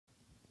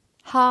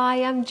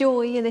Hi, I'm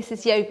Joy and this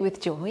is Yoga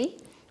with Joy.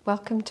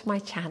 Welcome to my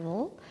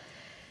channel.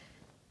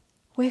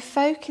 We're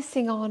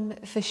focusing on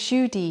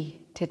Vishuddhi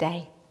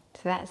today.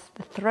 So that's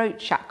the throat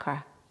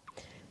chakra.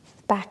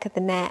 The back of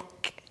the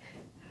neck,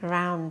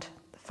 around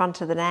the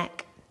front of the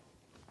neck.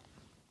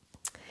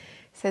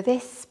 So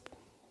this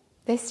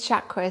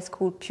chakra is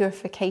called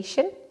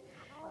purification.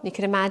 You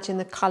can imagine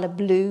the colour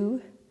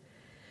blue.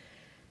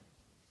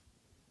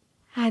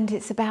 And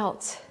it's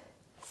about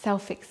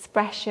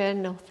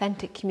self-expression,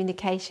 authentic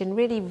communication,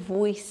 really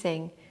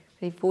voicing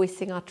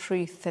our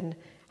truth and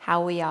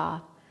how we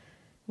are.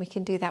 We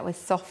can do that with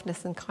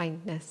softness and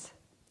kindness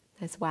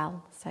as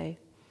well. So,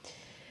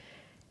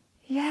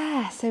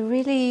 yeah, so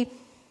really,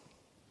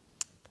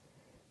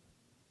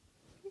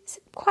 it's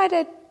quite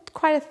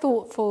a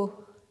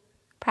thoughtful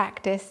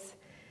practice.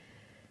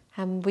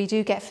 We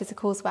do get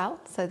physical as well,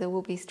 so there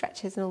will be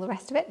stretches and all the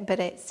rest of it. But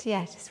it's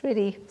just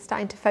really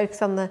starting to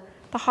focus on the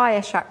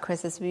higher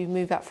chakras as we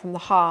move up from the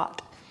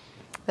heart.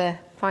 The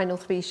final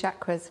three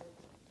chakras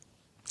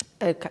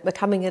are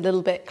becoming a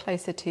little bit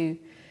closer to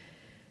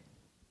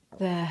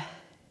our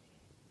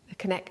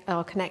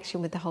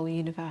connection with the whole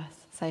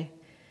universe. So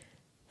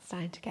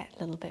starting to get a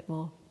little bit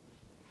more,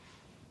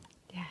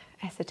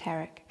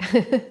 esoteric.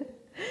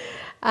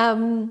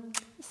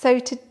 So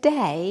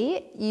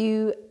today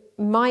you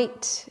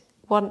might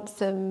want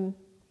some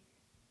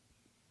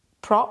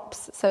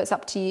props, so it's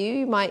up to you.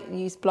 You might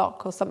use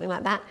block or something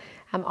like that.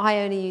 I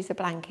only use a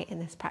blanket in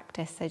this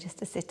practice, so just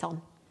to sit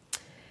on.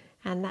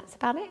 And that's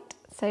about it.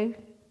 So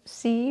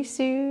see you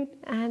soon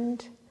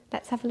and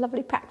let's have a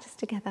lovely practice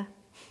together.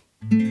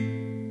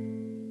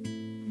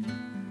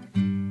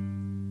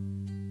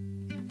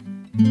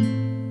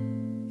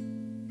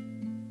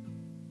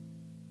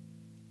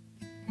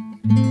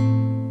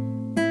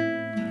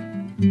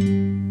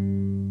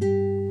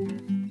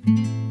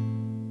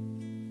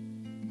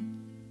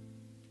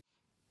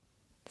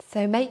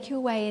 So make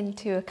your way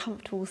into a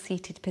comfortable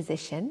seated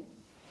position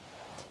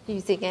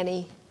using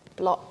any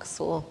blocks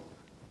or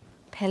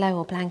pillow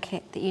or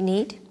blanket that you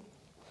need.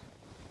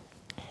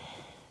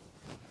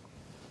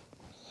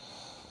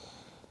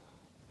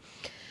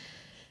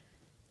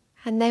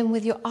 And then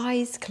with your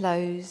eyes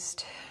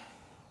closed,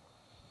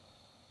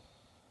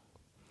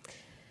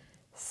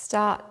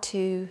 start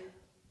to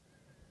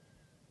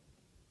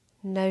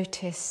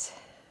notice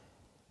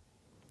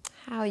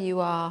how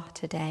you are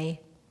today.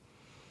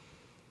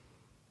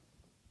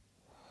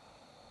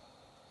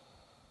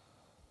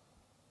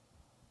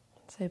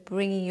 So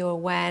bringing your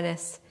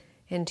awareness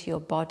into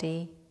your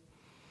body,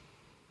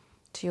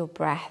 to your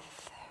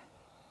breath.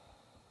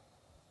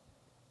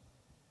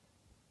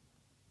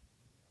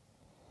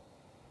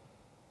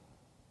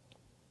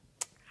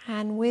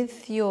 And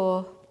with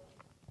your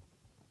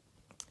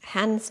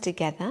hands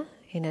together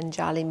in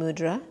Anjali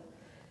Mudra,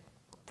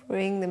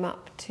 bring them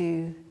up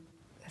to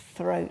the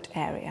throat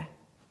area.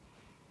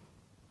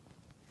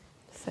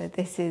 So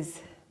this is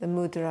the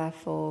mudra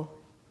for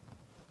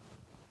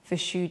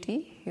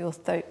Vishuddhi, your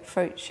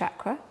throat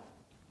chakra.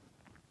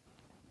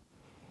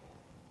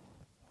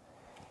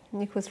 And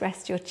you can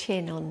rest your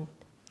chin on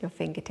your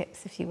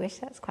fingertips if you wish,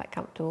 that's quite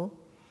comfortable.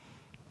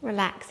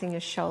 Relaxing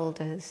your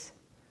shoulders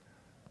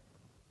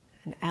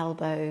and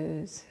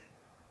elbows.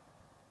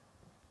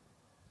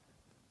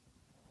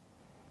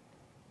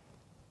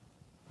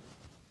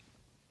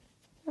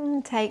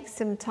 And take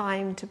some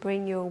time to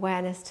bring your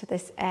awareness to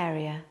this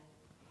area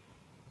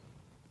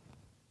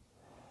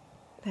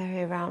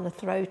around the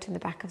throat and the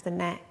back of the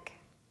neck.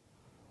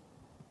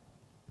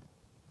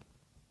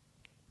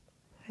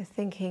 So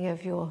thinking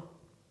of your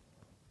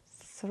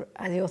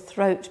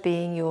throat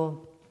being your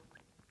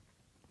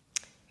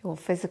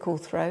physical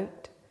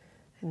throat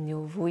and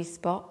your voice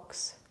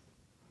box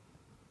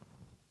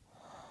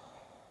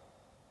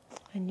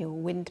and your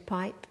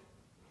windpipe.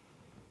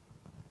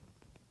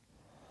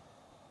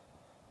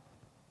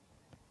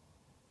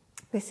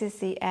 This is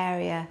the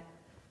area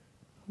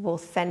of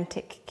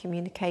authentic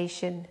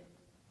communication,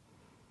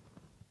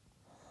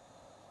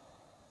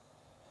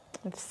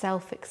 of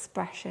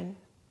self-expression.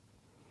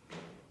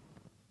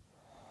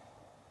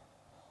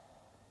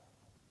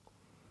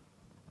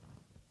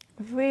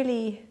 Of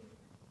really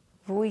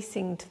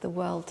voicing to the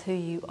world who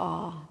you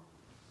are,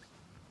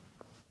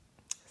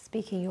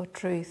 speaking your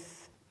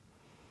truth,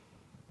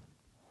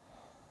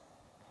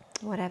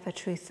 whatever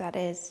truth that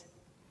is.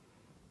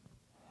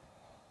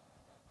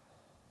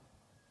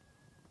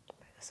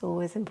 It's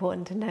always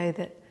important to know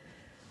that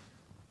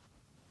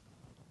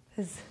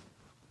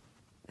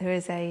there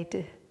is a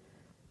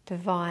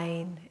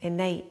divine,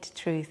 innate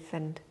truth,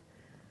 and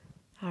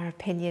our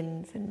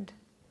opinions and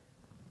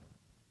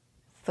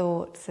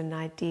thoughts and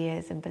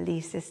ideas and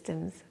belief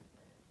systems,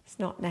 it's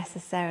not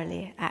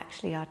necessarily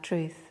actually our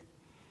truth.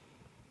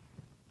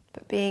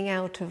 But being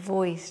able to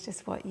voice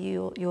just what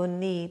your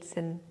needs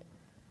and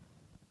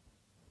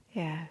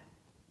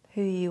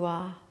who you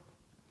are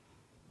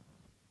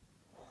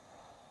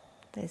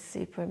is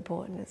super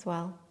important as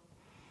well.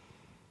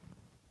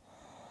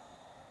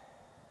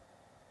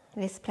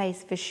 This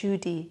place,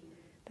 Vishuddhi,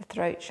 the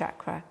throat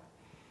chakra,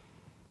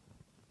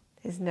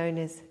 is known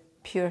as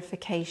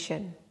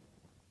purification.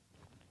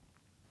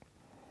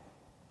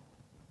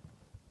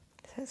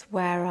 So it's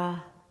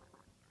where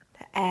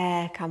the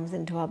air comes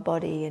into our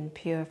body and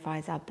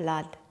purifies our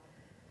blood,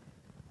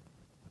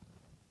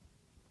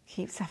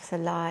 keeps us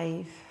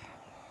alive,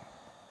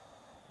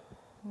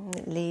 and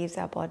it leaves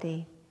our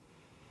body.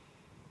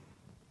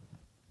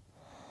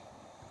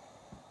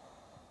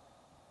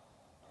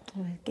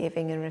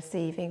 Giving and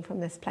receiving from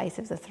this place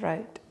of the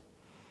throat.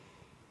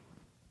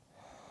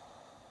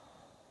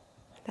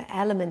 The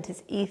element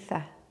is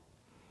ether.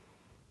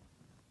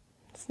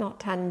 It's not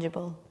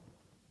tangible.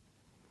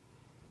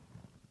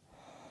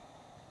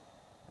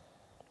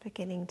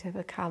 Beginning to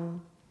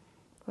become,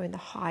 we're in the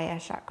higher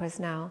chakras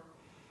now,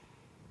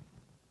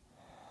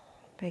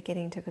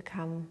 beginning to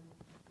become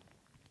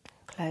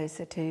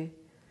closer to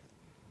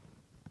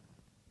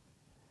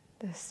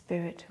the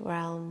spirit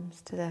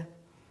realms, to the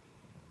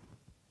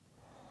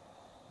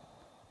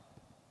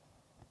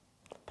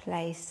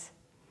place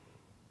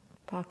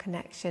of our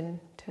connection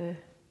to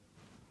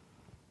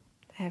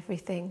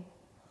everything,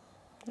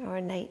 our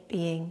innate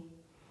being.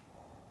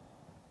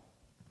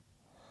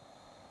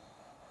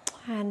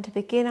 And to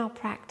begin our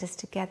practice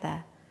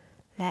together,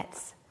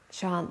 let's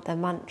chant the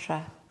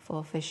mantra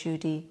for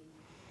Vishuddhi.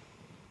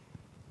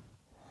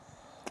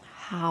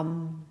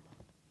 Hum,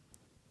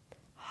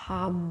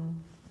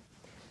 hum.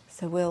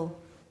 So we'll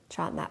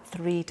chant that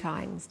 3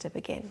 times to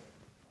begin.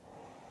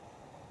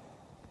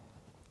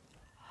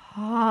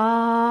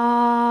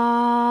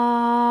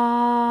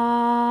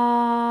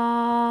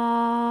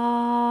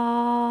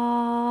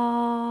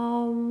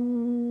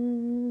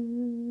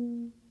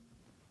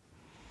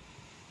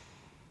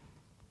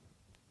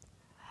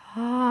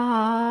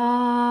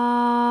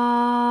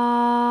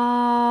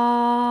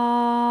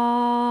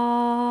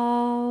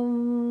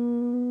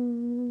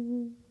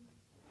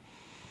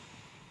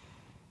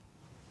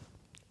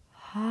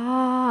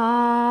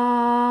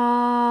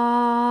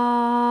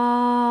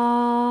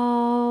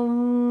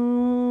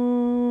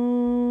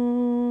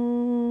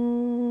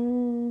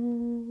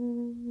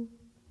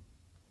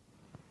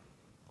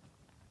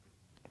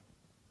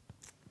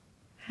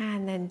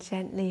 And then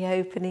gently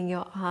opening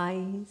your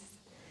eyes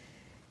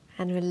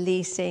and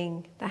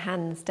releasing the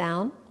hands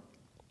down.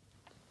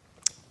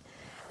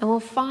 And we'll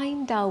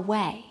find our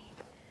way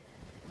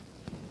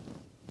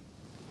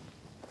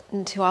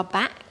into our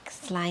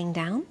backs, lying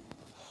down.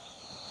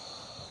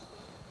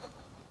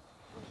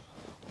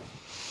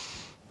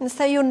 And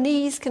so your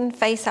knees can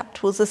face up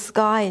towards the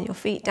sky and your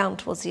feet down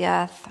towards the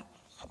earth.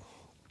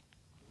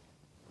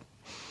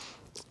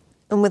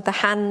 And with the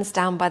hands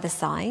down by the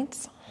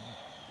sides.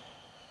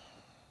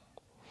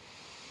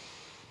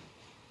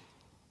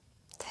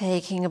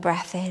 Taking a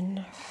breath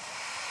in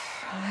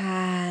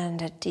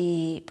and a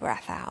deep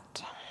breath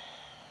out.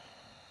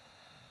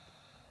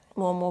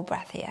 More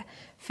breath here.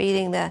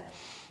 Feeling the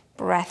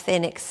breath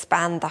in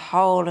expand the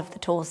whole of the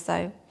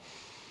torso.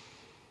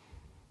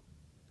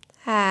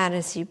 And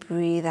as you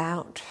breathe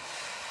out,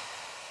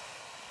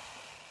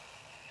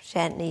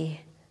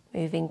 gently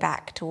moving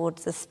back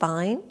towards the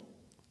spine.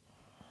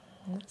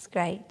 That's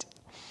great.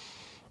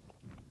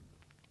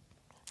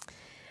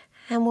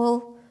 And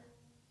we'll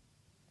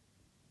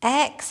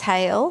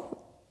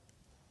exhale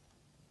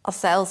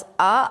ourselves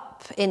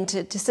up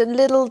into just a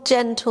little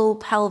gentle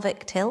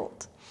pelvic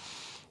tilt.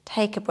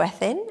 Take a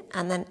breath in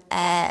and then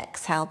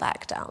exhale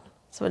back down.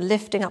 So we're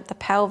lifting up the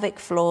pelvic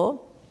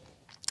floor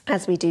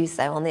as we do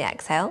so on the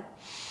exhale.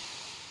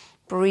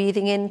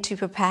 Breathing in to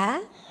prepare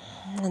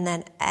and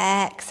then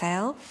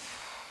exhale.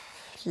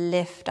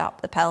 Lift up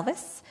the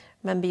pelvis.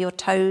 Remember your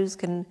toes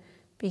can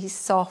be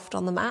soft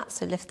on the mat,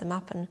 so lift them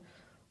up and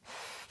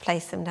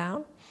place them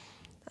down.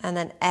 And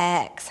then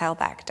exhale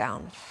back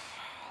down.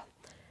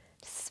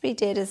 Just as we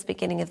did at the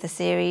beginning of the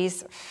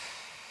series,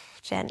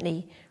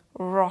 gently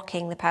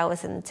rocking the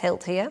pelvis in the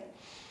tilt here.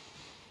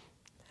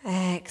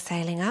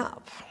 Exhaling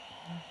up.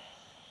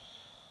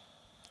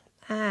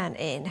 And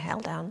inhale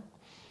down.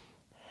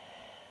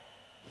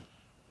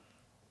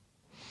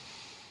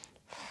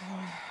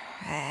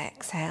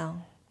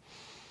 Exhale.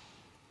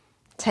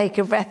 Take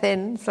a breath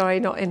in,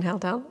 sorry, not inhale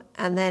down.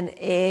 And then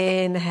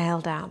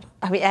exhale down.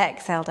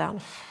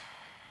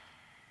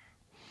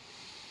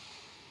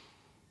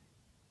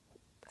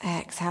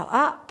 Exhale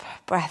up,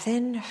 breath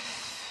in,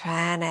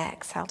 and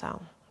exhale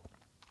down.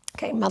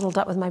 Okay, muddled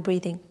up with my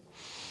breathing.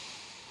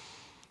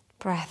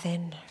 Breath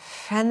in,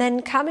 and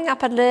then coming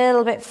up a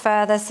little bit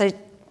further, so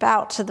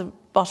about to the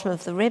bottom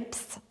of the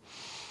ribs.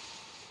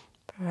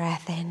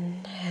 Breath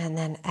in, and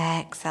then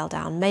exhale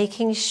down,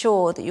 making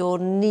sure that your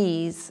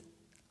knees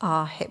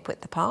are hip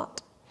width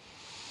apart.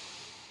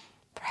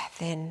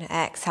 Breath in,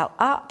 exhale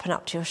up and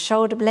up to your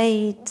shoulder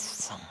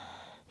blades.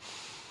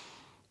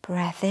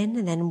 Breath in,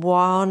 and then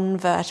one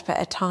vertebra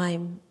at a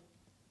time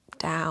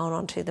down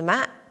onto the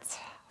mat.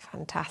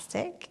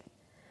 Fantastic.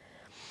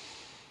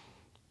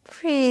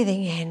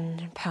 Breathing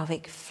in,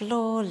 pelvic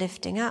floor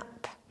lifting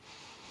up.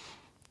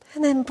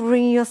 And then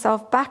bringing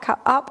yourself back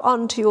up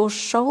onto your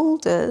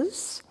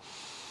shoulders.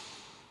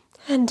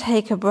 And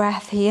take a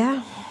breath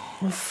here,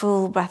 a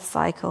full breath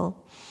cycle.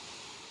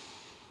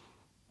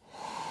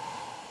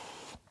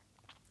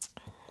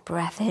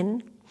 Breath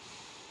in.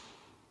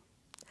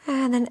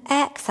 And then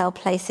exhale,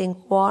 placing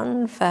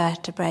one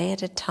vertebrae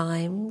at a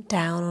time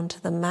down onto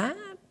the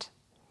mat.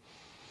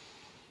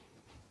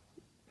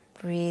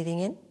 Breathing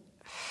in.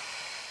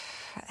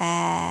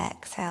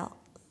 Exhale,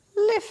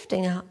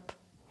 lifting up.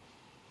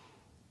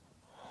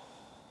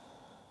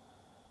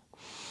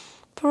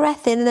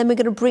 Breath in, and then we're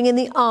going to bring in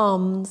the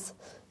arms.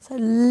 So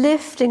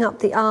lifting up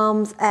the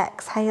arms,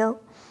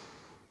 exhale.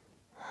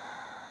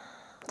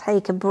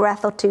 Take a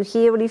breath or two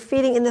here, really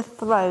feeling in the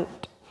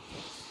throat.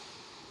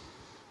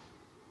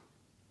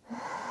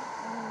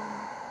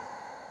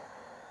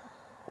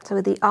 So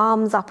with the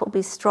arms up, it'll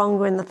be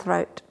stronger in the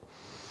throat.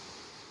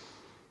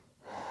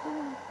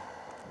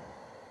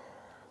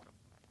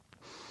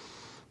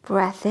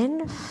 Breath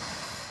in,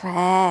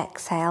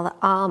 exhale, the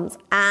arms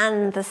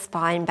and the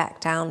spine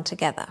back down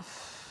together.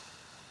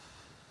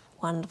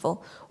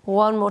 Wonderful.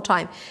 One more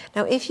time.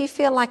 Now, if you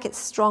feel like it's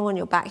strong on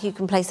your back, you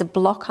can place a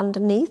block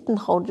underneath and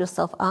hold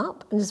yourself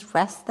up and just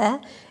rest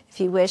there if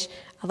you wish.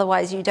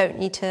 Otherwise, you don't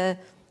need to,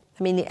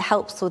 it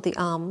helps with the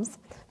arms,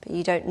 but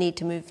you don't need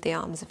to move the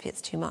arms if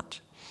it's too much.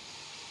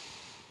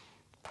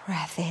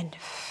 Breath in,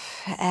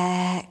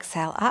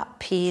 exhale up,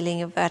 peeling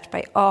your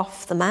vertebrae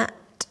off the mat.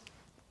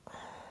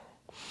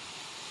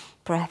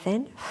 Breath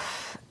in,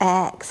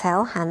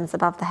 exhale, hands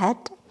above the head.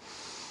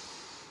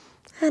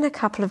 And a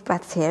couple of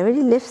breaths here,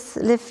 really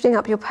lifting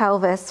up your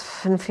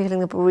pelvis and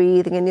feeling the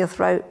breathing in your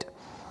throat.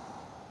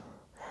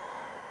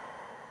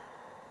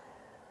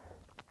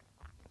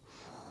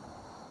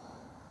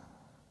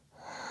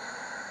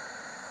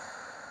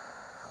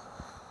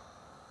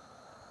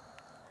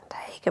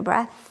 Take a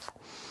breath.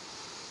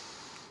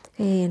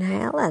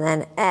 Inhale and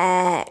then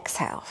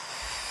exhale.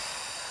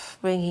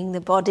 Bringing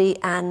the body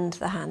and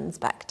the hands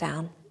back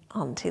down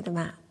onto the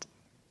mat.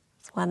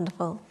 It's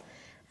wonderful.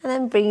 And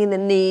then bringing the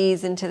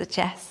knees into the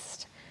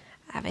chest,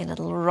 having a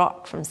little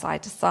rock from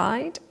side to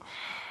side.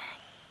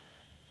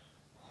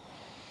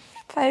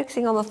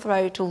 Focusing on the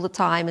throat all the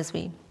time as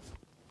we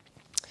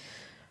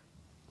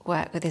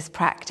work with this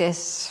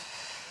practice.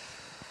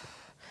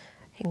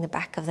 In the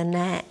back of the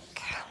neck.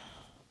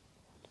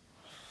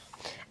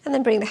 And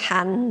then bring the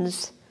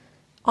hands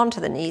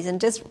onto the knees and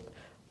just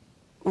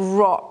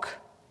rock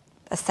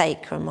the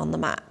sacrum on the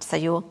mat. So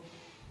you're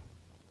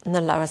in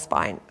the lower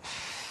spine.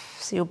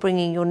 So you're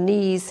bringing your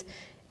knees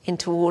in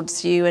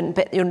towards you,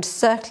 but you're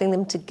circling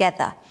them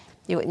together.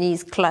 Your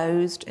knees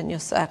closed and you're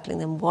circling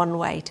them one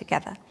way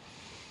together.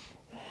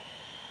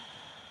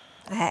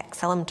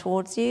 Exhale them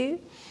towards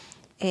you.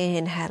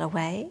 Inhale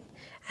away,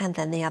 and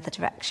then the other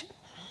direction.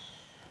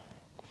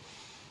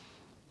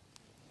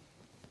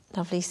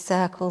 Lovely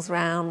circles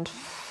round.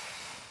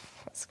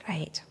 That's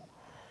great.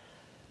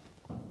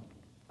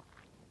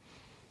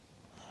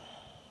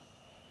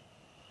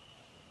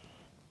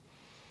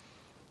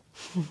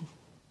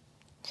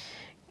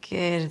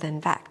 Good, then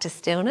back to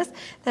stillness.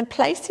 Then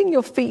placing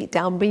your feet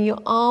down, bring your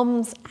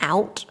arms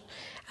out,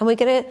 and we're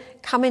going to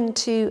come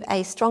into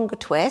a stronger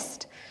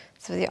twist.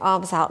 So with your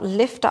arms out,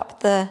 lift up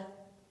the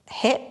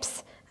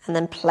hips and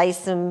then place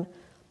them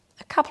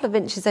a couple of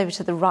inches over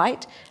to the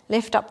right.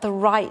 Lift up the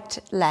right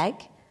leg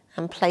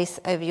and place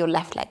over your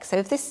left leg. So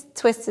if this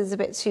twist is a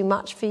bit too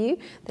much for you,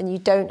 then you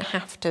don't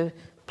have to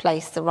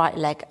place the right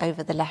leg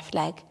over the left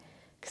leg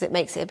because it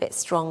makes it a bit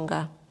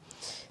stronger.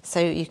 So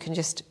you can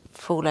just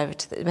fall over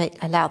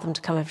to allow them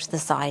to come over to the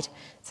side.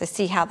 So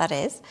see how that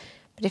is.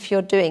 But if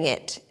you're doing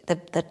it,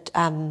 the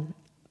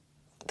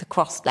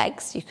crossed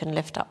legs, you can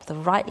lift up the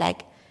right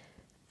leg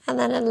and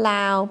then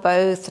allow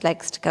both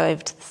legs to go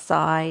over to the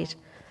side.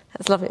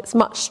 That's lovely. It's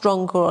much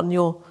stronger on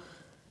your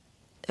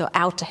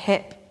outer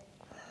hip.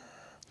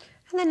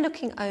 And then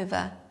looking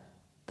over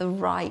the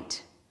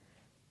right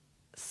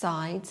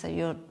side. So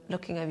you're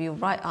looking over your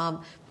right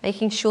arm,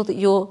 making sure that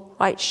your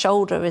right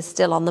shoulder is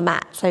still on the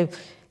mat. So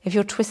if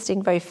you're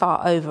twisting very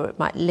far over, it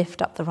might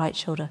lift up the right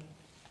shoulder.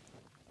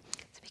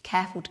 So be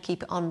careful to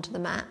keep it onto the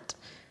mat.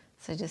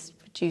 So just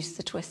reduce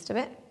the twist a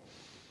bit.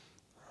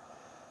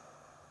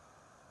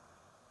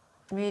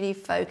 Really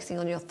focusing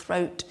on your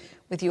throat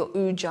with your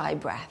ujjayi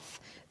breath.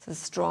 So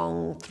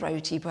strong,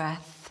 throaty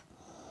breath.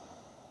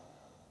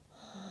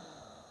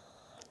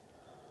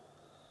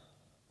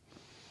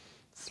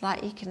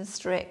 Slightly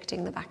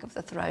constricting the back of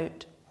the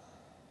throat.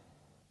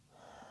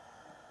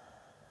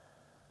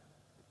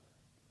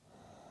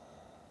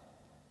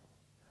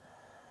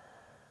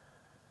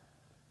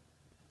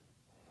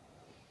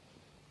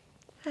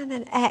 And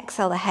then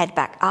exhale the head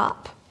back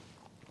up.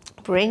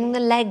 Bring the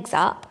legs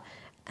up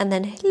and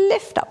then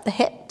lift up the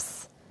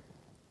hips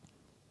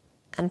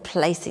and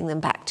placing them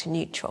back to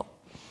neutral.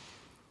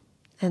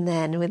 And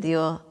then with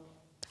your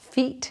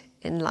feet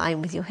in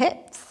line with your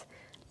hips,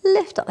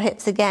 lift up the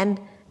hips again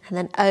and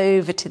then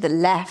over to the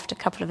left a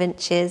couple of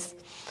inches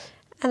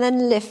and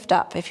then lift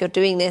up. If you're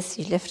doing this,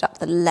 you lift up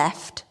the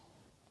left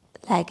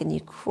leg and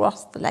you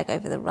cross the leg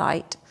over the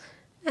right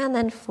and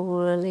then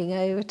falling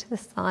over to the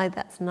side.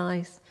 That's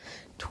nice.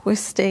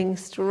 Twisting,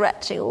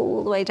 stretching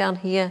all the way down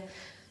here,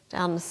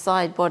 down the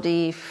side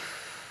body,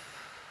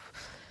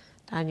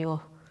 down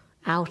your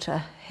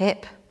outer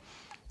hip,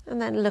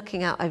 And then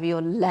looking out over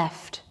your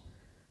left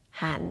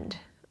hand,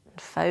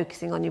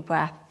 focusing on your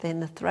breath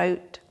in the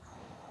throat.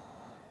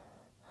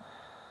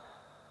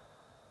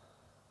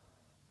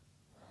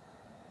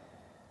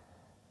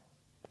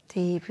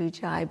 Deep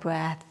Ujjayi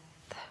breath.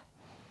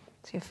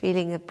 So you're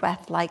feeling the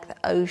breath like the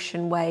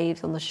ocean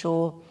waves on the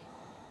shore.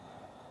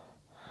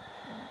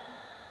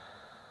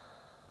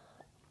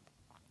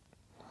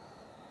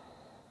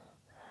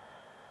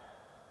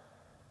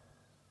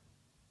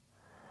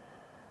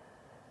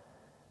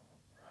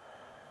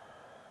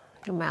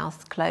 Your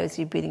mouth closed,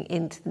 you're breathing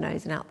into the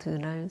nose and out through the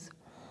nose.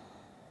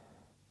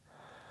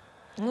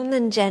 And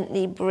then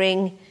gently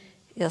bring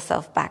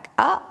yourself back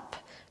up,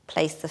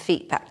 place the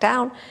feet back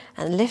down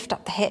and lift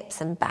up the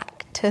hips and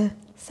back to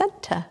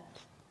center.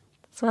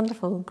 It's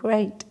wonderful,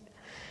 great.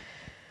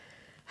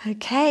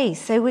 Okay,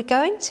 so we're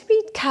going to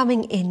be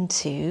coming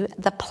into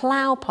the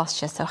plow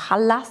posture, so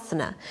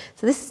halasana.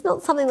 So this is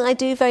not something that I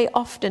do very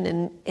often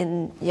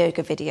in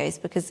yoga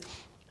videos, because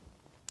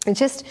I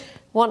just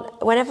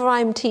want, whenever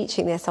I'm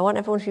teaching this, I want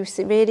everyone to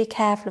be really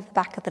careful of the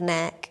back of the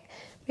neck,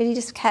 really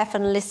just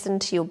careful and listen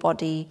to your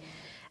body.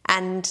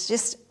 And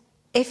just,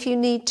 if you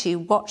need to,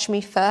 watch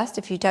me first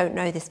if you don't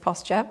know this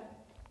posture,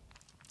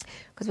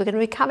 because we're going to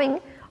be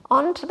coming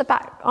onto the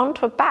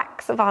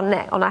backs of our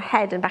neck, on our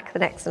head and back of the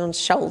neck and on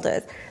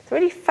shoulders. So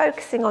really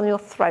focusing on your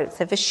throat.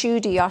 So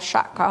Vishuddhi, our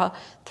chakra,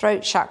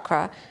 throat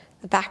chakra,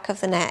 the back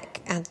of the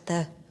neck and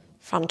the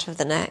front of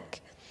the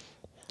neck.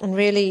 And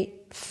really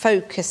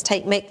focus,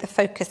 make the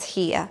focus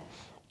here.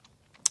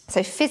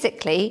 So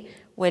physically,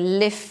 we're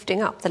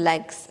lifting up the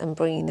legs and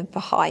bringing them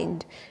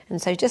behind.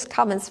 And so just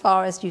come as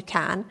far as you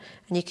can,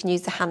 and you can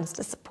use the hands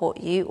to support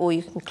you, or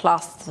you can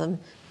clasp them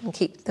and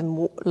keep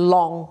them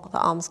long. The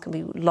arms can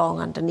be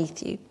long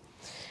underneath you.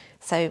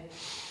 So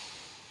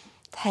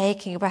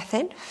taking a breath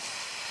in,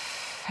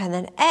 and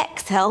then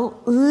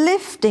exhale,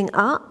 lifting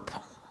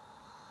up.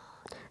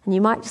 And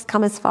you might just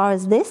come as far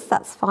as this,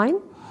 that's fine.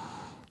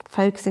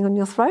 Focusing on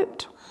your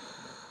throat.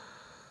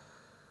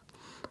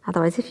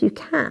 Otherwise, if you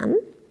can,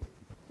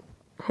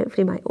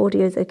 hopefully my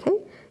audio is okay,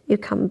 you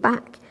come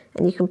back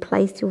and you can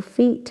place your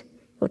feet,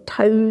 your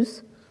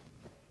toes,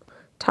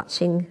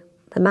 touching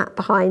the mat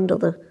behind or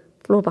the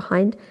floor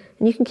behind,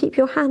 and you can keep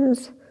your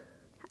hands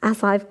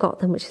as I've got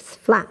them, which is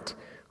flat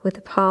with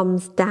the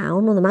palms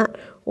down on the mat,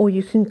 or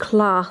you can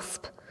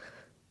clasp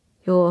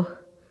your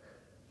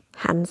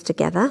hands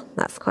together.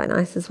 That's quite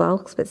nice as well,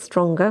 it's a bit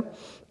stronger.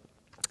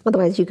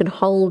 Otherwise, you can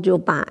hold your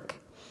back.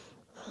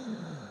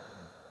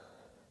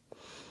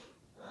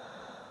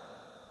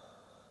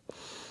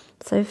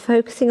 So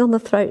focusing on the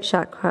throat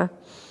chakra.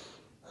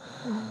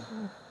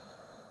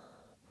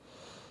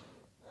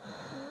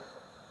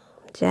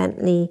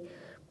 Gently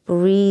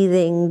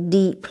breathing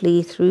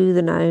deeply through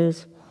the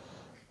nose.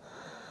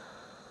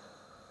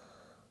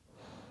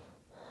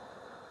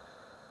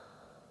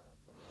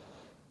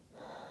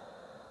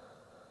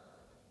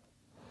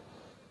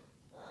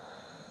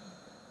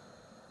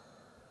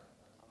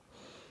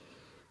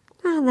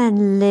 And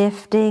then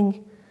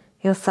lifting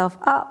yourself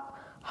up,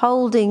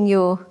 holding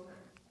your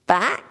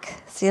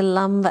back, so your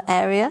lumbar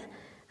area,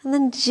 and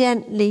then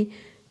gently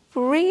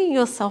bringing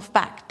yourself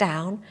back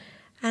down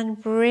and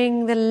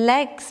bring the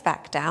legs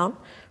back down,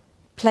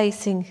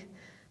 placing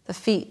the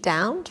feet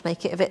down to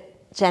make it a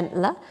bit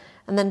gentler,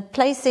 and then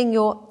placing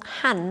your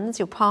hands,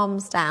 your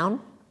palms down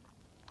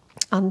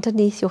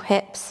underneath your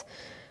hips,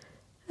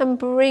 and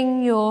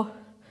bring your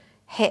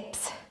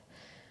hips,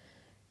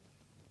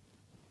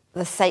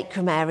 the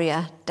sacrum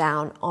area,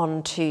 down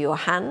onto your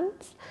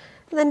hands.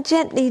 And then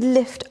gently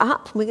lift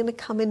up. We're going to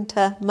come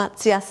into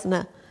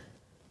Matsyasana,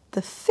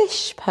 the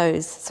fish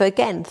pose. So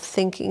again,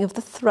 thinking of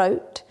the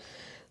throat.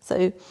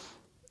 So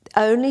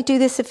only do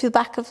this if the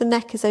back of the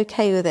neck is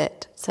okay with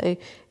it. So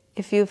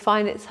if you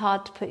find it's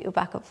hard to put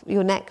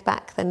your neck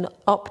back, then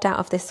opt out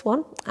of this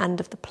one and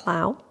of the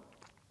plow.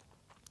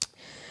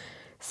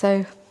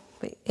 So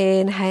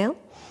inhale,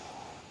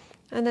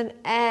 and then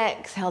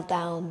exhale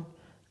down,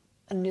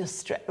 and you're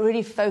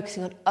really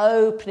focusing on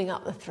opening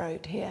up the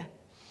throat here.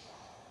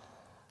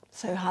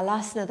 So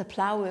halasana, the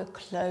plow, we're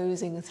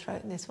closing the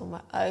throat. In this one,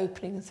 we're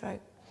opening the throat.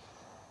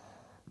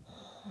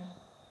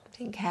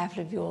 Being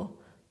careful of your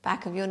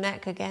back of your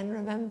neck again,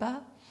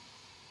 remember.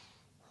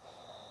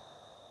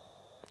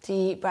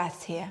 Deep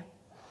breaths here.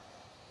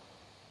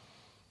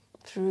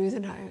 Through the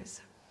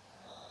nose.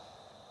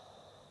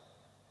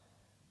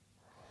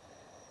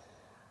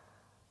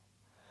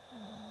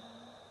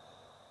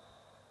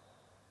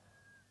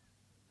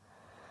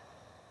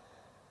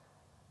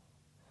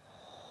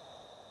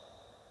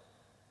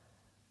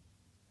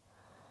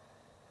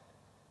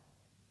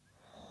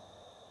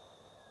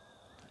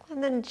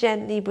 And then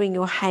gently bring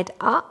your head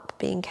up,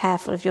 being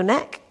careful of your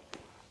neck.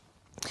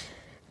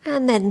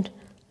 And then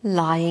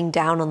lying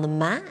down on the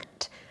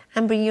mat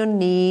and bring your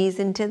knees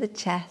into the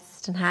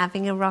chest and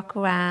having a rock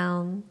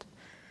around.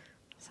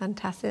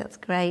 Fantastic, that's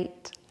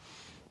great.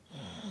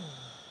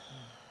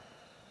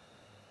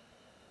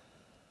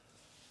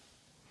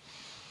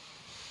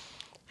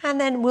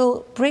 And then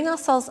we'll bring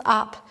ourselves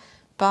up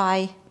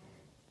by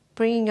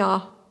bringing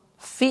our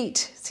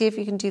Feet, see if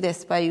you can do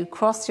this, where you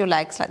cross your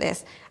legs like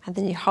this, and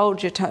then you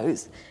hold your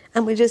toes,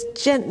 and we just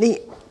gently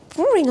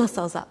bring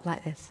ourselves up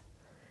like this.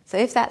 So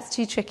if that's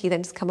too tricky,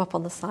 then just come up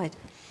on the side,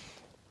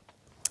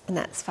 and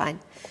that's fine.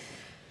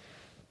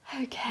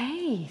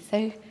 Okay,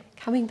 so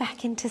coming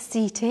back into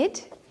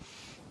seated,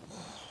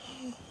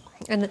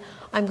 and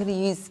I'm going to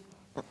use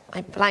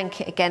my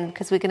blanket again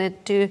because we're going to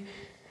do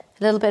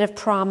a little bit of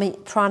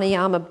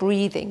pranayama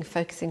breathing,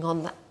 focusing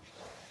on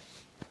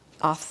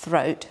our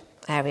throat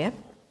area,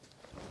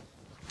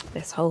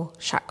 this whole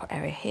chakra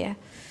area here.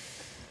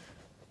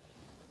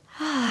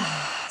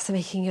 So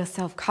making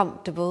yourself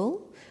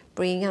comfortable,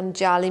 bringing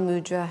Anjali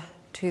Mudra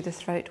to the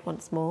throat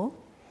once more.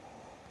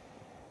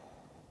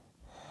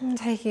 And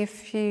taking a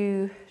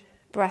few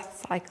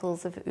breath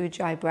cycles of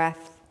Ujjayi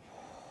breath,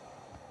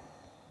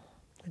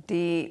 a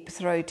deep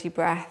throaty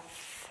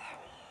breath.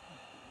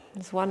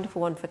 It's a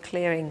wonderful one for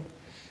clearing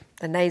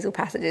the nasal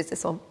passages,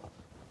 this one.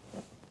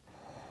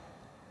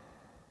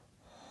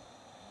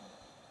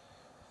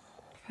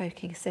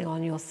 Focusing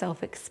on your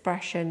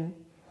self-expression,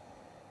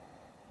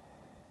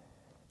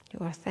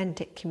 your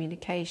authentic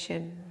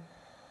communication,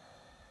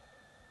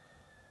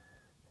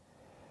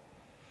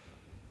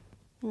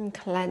 and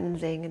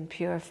cleansing and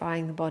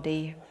purifying the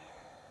body.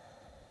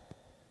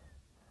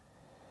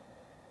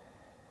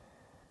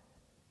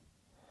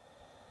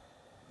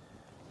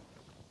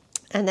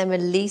 And then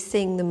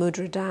releasing the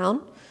mudra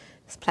down,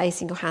 just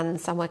placing your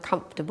hands somewhere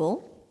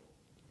comfortable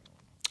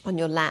on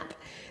your lap.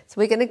 So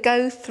we're going to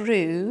go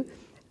through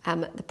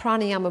the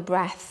pranayama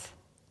breath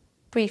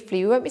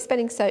briefly. We won't be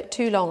spending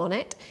too long on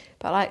it,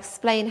 but I'll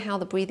explain how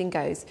the breathing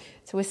goes.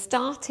 So we're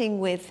starting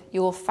with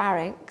your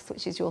pharynx,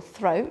 which is your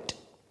throat,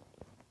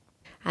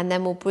 and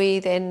then we'll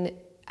breathe in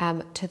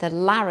to the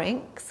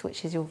larynx,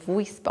 which is your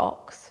voice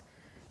box.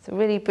 So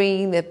really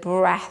bringing the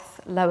breath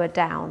lower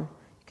down.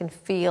 You can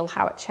feel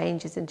how it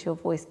changes into your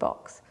voice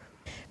box.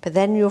 But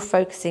then you're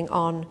focusing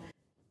on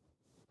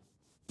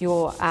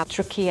your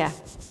trachea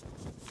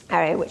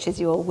area, which is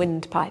your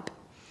windpipe.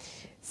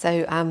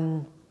 So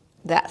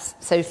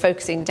so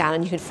focusing down,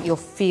 and you'll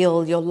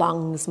feel your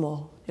lungs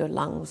more. Your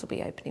lungs will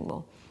be opening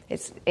more.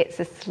 It's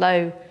a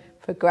slow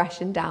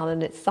progression down,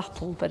 and it's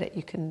subtle, but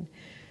you can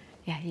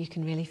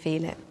really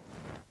feel it.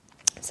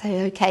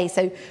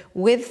 So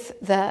with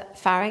the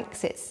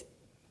pharynx, it's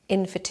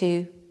in for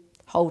 2,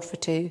 hold for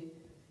 2,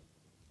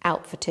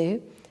 out for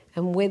 2,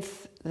 and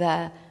with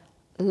the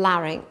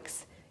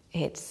larynx,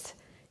 it's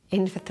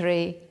in for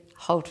 3,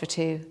 hold for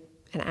 2,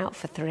 and out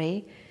for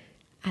 3.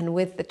 And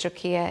with the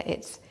trachea,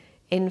 it's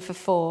in for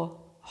 4,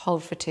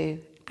 hold for 2,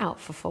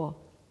 out for 4.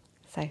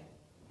 So,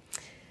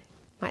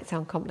 might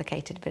sound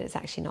complicated, but it's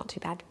actually not too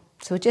bad.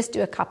 So we'll just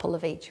do a couple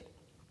of each.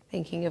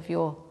 Thinking of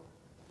your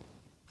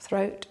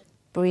throat,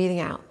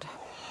 breathing out.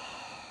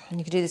 And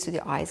you can do this with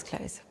your eyes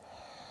closed.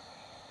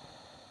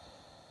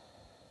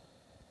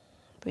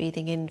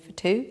 Breathing in for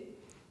 2,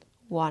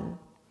 1,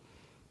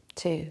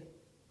 2.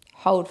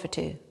 Hold for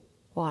 2,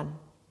 1,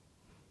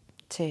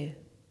 2.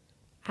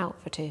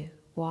 Out for 2,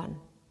 1,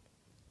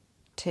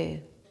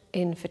 2.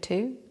 In for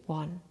 2,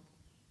 1,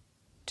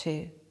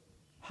 2.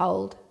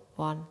 Hold,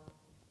 1,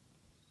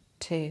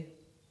 2.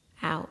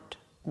 Out,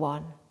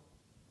 1,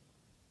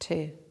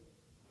 2.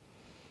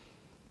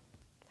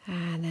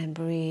 And then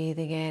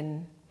breathing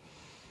in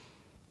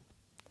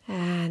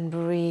and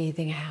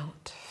breathing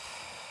out.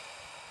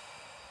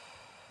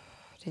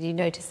 Did you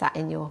notice that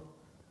in your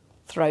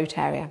throat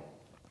area?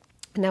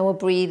 And now we'll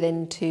breathe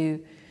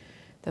into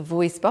the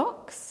voice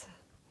box.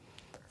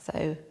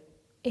 So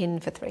in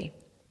for 3.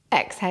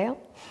 Exhale.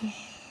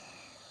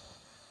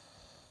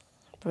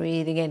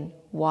 Breathing in,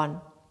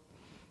 1,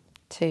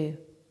 2,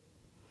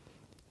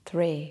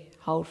 3.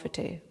 Hold for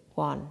 2,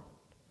 1,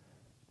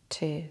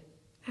 2.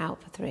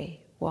 Out for 3,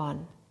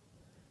 1,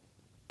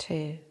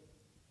 2,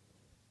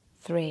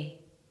 3.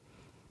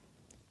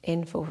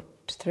 In for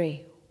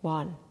 3,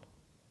 1,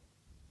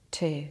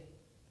 2,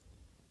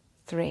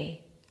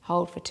 3.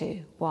 Hold for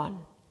 2, 1,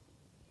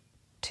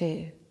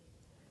 2.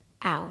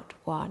 Out,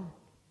 1,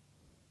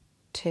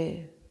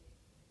 2,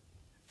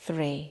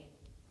 3.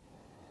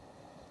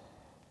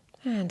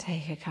 And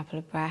take a couple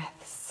of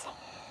breaths.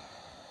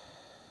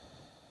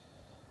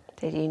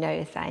 Did you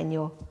notice that in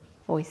your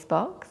voice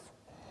box?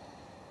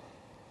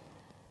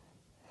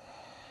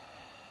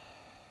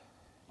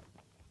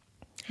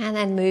 And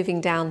then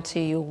moving down to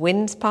your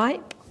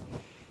windpipe,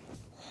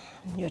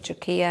 your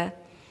trachea.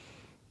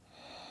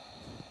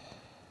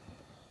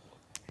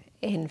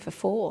 In for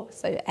 4,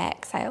 so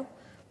exhale.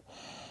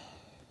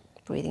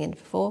 Breathing in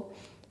for 4.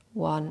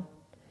 1,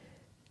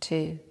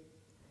 2,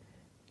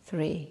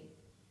 3,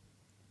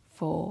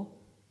 4.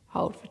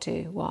 Hold for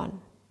 2.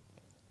 1,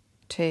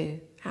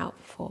 2. Out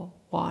for 4.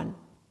 1,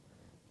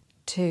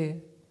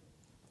 2,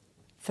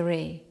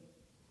 3,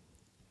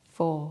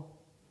 4.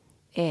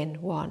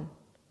 In 1,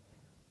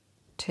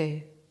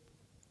 2,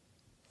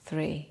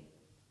 3,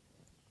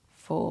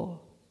 4.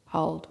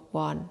 Hold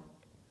 1,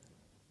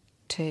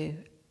 2.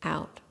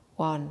 Out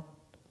 1,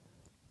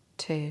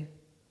 2,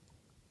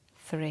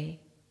 3,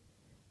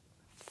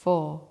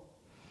 4.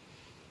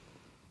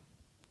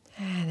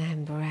 And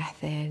then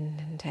breath in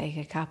and take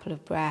a couple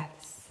of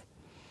breaths.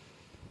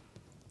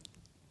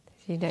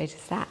 You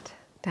notice that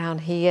down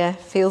here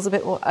feels a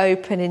bit more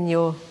open in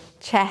your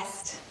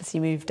chest as you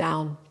move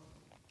down.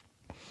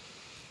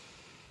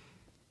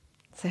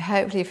 So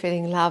hopefully you're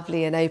feeling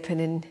lovely and open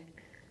in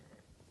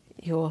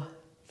your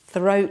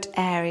throat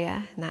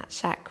area, in that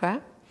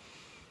chakra.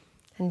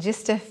 And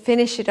just to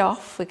finish it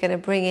off, we're going to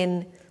bring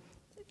in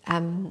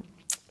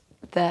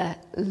the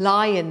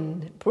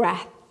lion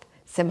breath,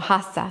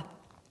 Simhasa.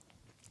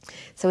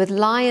 So with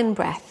lion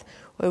breath,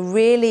 we're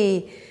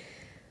really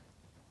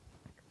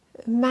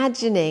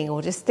imagining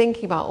or just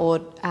thinking about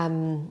or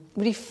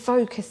really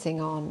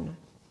focusing on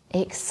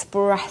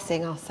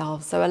expressing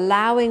ourselves. So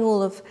allowing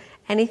all of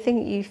anything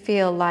that you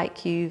feel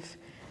like you've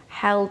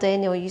held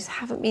in or you just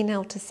haven't been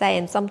able to say,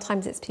 and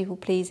sometimes it's people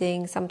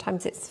pleasing,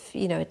 sometimes it's,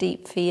 a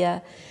deep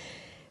fear,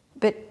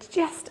 but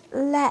just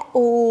let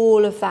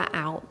all of that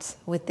out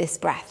with this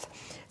breath.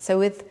 So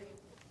with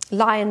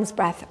lion's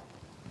breath,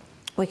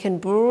 we can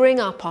bring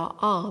up our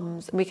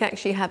arms and we can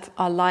actually have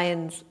our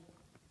lion's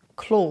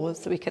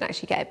claws, so we can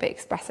actually get a bit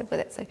expressive with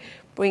it. So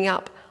bring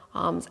up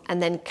arms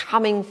and then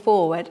coming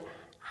forward,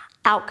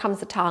 out comes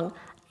the tongue,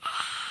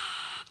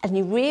 and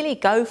you really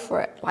go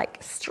for it,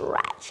 like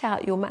stretch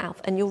out your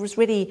mouth and you're just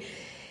really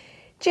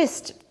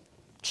just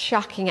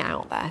chucking it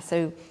out there.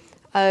 So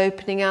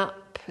opening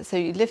up, so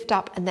you lift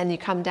up and then you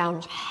come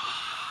down.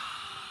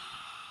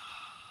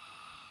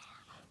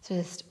 So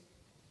just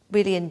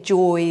really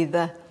enjoy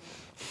the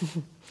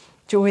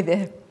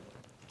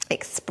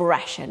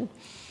expression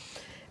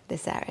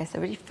this area. So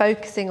really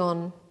focusing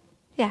on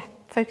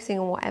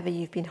whatever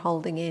you've been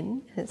holding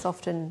in. And it's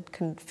often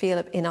can feel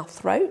it in our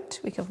throat.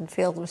 We can often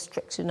feel the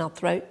restriction in our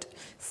throat,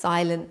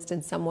 silenced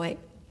in some way.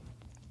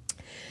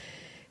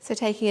 So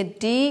taking a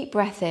deep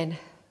breath in,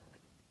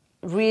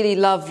 really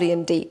lovely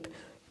and deep,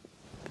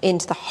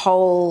 into the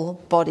whole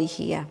body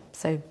here.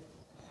 So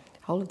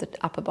whole of the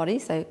upper body.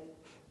 So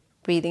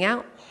breathing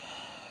out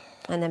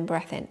and then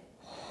breath in.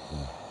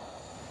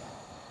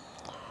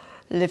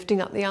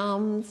 Lifting up the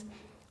arms.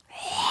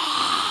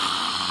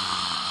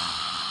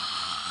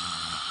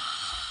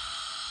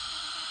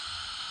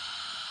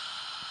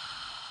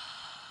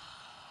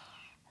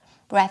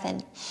 Breath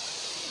in.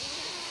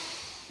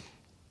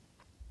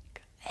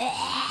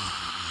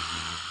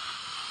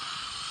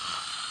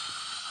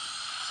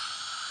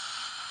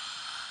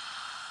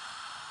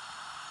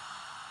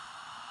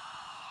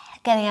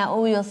 Getting out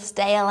all your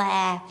stale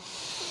air.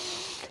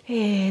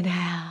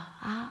 Inhale,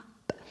 up.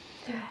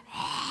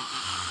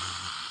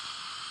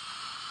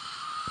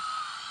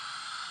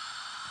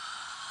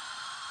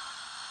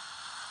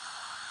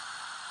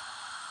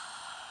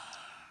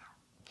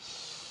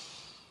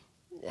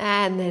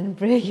 And then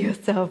bring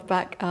yourself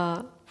back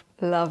up.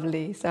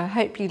 Lovely. So I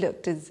hope you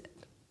looked as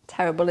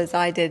terrible as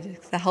I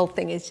did. The whole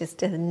thing is just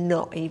to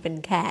not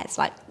even care. It's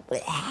like,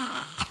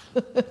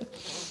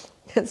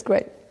 that's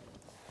great.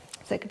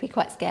 So it could be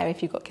quite scary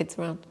if you've got kids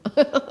around.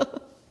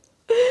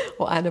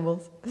 Or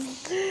animals.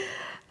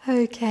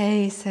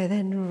 Okay, so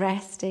then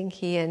resting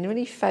here and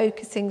really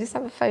focusing. Just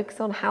have a focus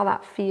on how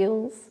that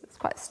feels. It's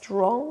quite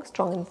strong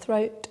in the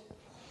throat.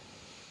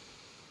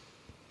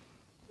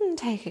 And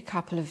take a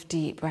couple of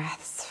deep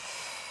breaths.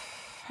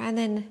 And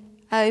then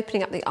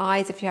opening up the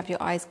eyes if you have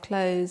your eyes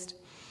closed.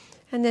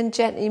 And then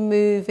gently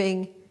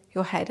moving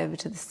your head over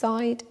to the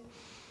side.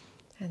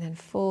 And then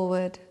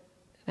forward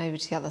and over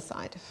to the other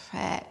side.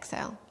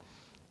 Exhale.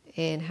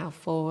 Inhale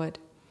forward.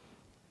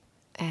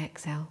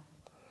 Exhale.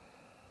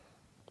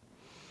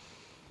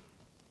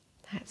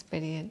 That's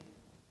brilliant.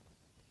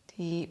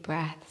 Deep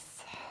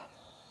breaths.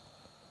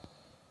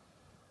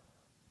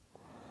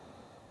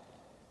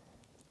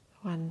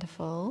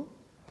 Wonderful.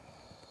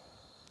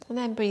 And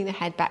then bring the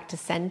head back to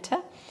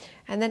center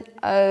and then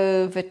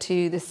over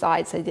to the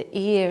side. So the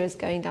ear is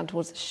going down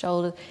towards the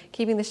shoulder,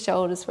 keeping the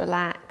shoulders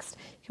relaxed.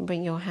 You can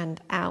bring your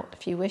hand out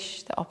if you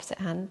wish, the opposite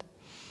hand.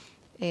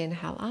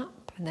 Inhale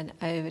up and then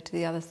over to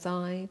the other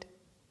side.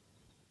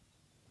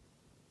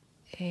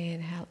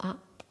 Inhale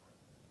up.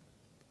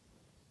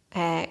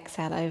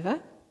 Exhale over.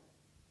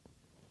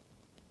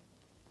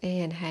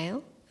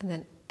 Inhale and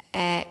then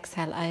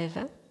exhale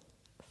over.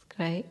 That's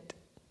great.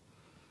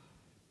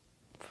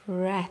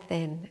 Breath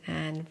in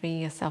and bring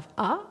yourself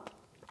up.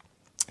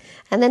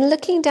 And then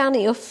looking down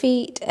at your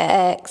feet,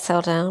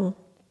 exhale down.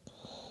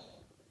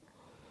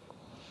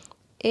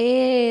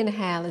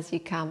 Inhale as you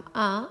come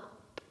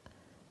up.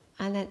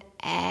 And then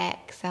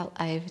exhale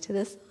over to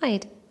the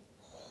side.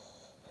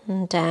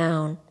 And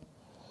down.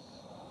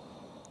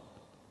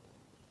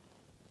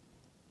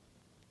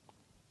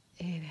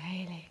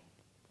 Inhaling.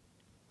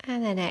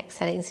 And then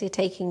exhaling. So you're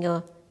taking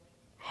your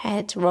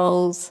head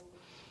rolls,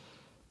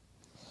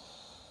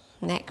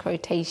 neck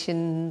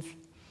rotations.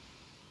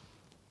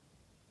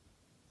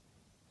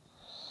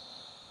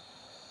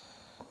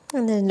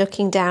 And then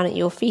looking down at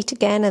your feet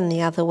again and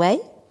the other way.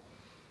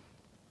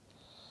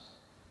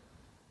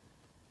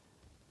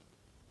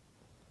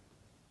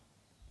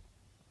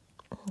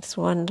 It's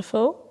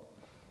wonderful.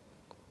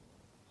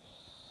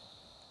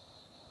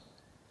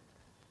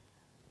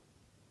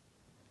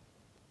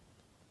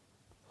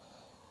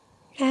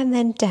 and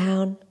then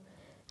down,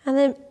 and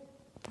then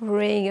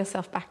bring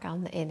yourself back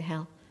on the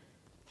inhale.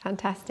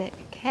 Fantastic.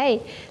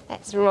 Okay,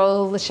 let's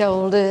roll the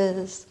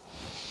shoulders.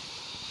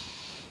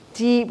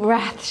 Deep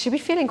breath. Should be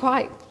feeling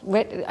quite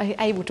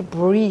able to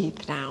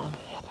breathe now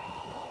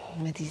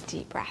with these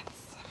deep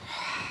breaths.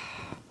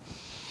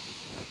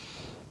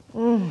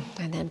 And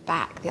then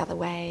back the other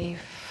way.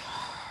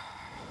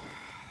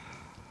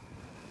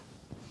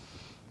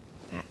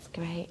 That's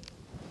great.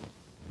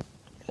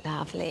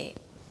 Lovely.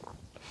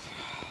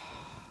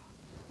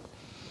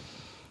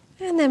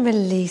 And then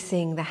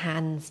releasing the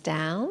hands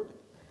down.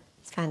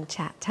 It's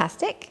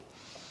fantastic.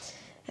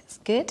 That's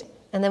good.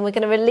 And then we're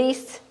going to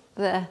release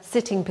the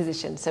sitting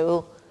position.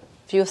 So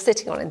if you're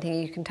sitting on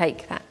anything, you can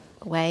take that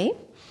away.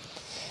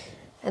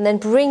 And then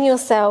bring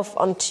yourself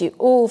onto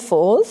all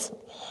fours.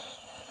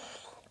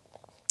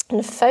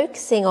 And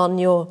focusing on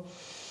your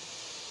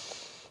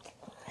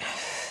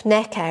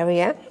neck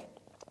area.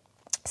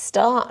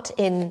 Start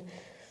in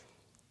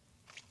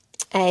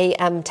a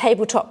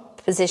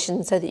tabletop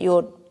position so that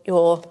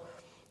you've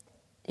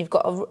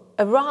got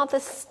a rather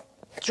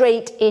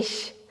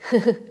straight-ish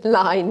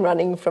line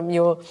running from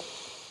your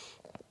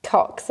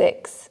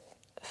coccyx,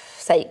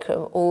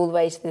 sacrum, all the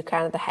way to the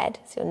crown of the head.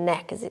 So your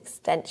neck is an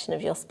extension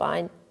of your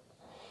spine.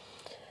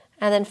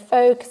 And then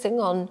focusing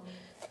on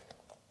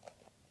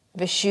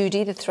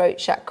Vishuddhi, the throat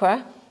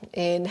chakra.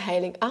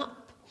 Inhaling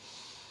up,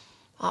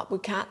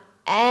 upward cat.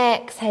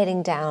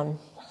 Exhaling down.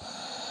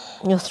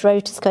 Your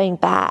throat is going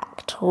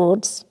back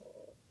towards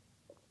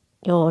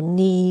your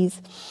knees.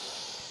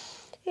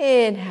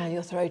 Inhale,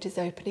 your throat is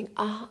opening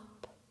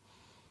up.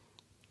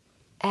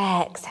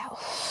 Exhale.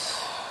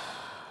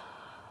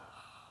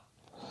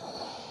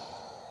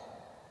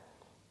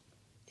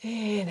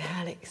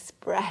 Inhale,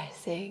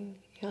 expressing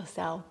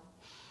yourself.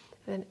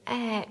 And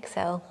then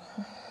exhale.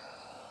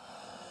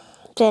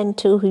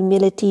 Gentle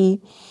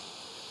humility.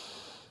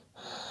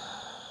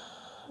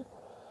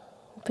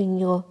 Bring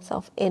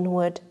yourself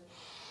inward.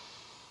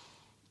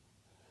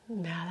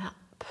 Inhale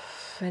up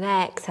and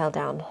exhale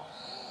down.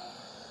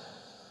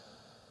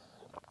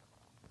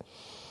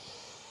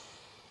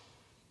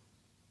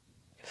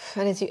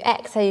 And as you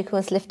exhale, you can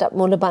always lift up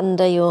Mula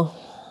Bandha, your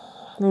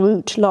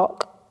root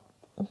lock,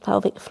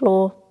 pelvic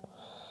floor.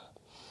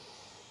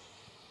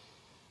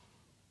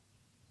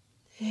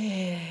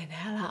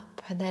 Inhale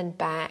up and then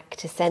back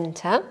to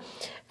centre.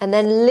 And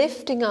then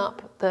lifting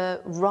up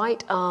the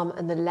right arm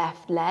and the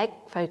left leg,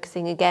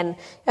 focusing again,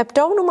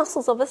 abdominal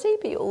muscles obviously,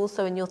 but you're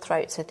also in your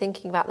throat. So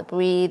thinking about the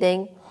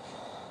breathing,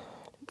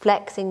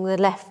 flexing the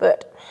left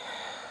foot.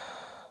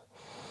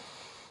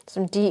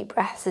 Some deep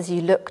breaths as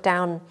you look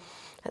down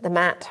at the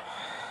mat.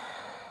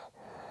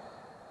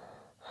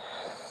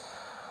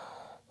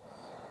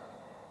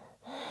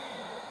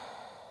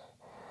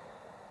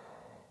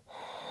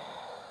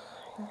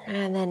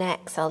 And then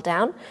exhale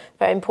down.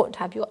 Very important to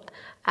have your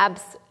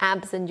abs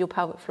and your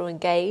pelvic floor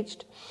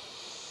engaged.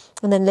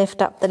 And then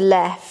lift up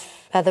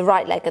the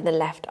right leg and the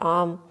left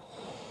arm.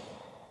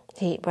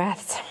 Deep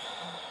breaths.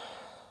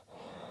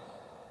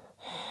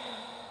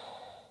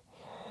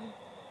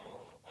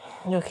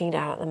 Looking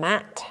down at the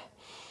mat.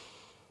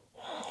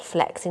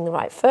 Flexing the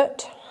right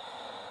foot.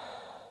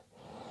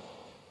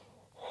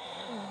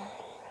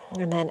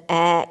 And then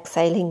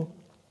exhaling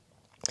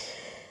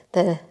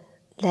the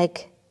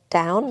leg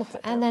down.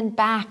 And then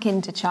back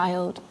into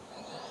child.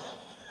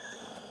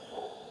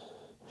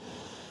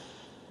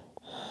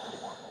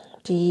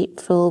 Deep,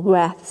 full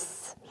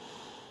breaths.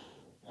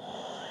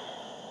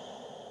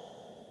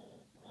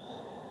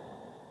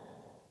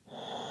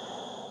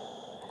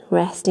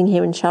 Resting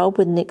here in child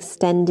with an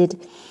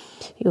extended,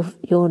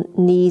 your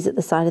knees at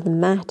the side of the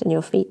mat and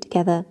your feet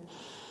together.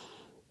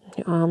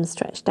 Your arms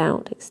stretched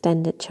out,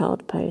 extended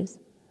child pose,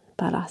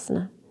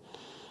 Balasana.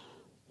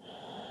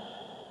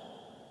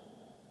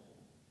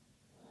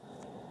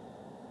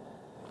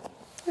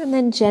 And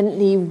then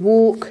gently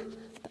walk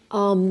the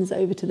arms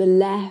over to the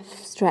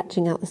left,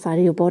 stretching out the side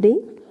of your body,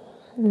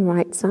 and the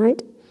right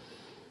side.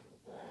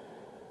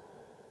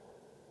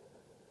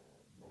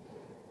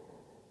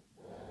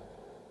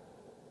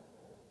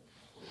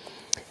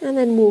 And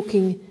then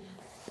walking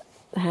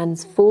the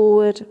hands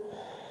forward.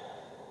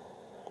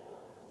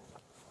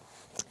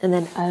 And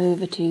then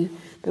over to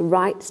the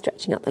right,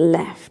 stretching out the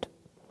left.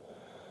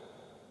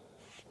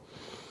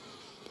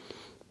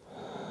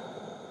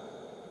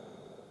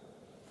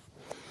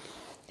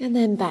 And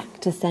then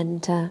back to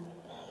centre.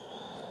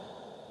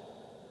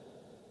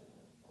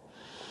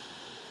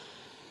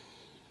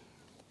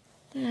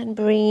 And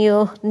bring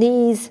your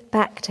knees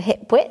back to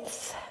hip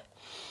width.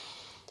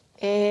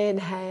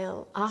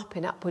 Inhale up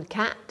in upward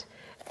cat.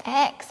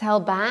 Exhale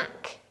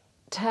back,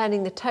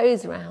 turning the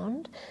toes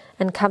around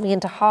and coming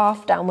into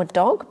half downward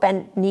dog.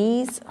 Bent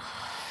knees,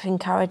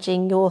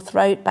 encouraging your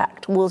throat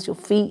back towards your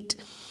feet.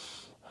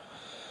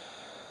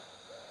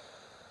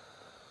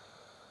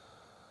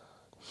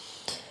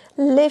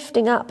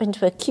 Lifting up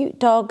into a cute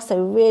dog,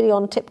 so really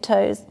on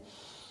tiptoes.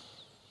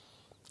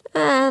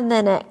 And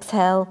then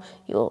exhale,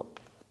 your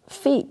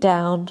feet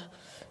down.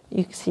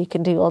 So you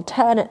can do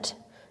alternate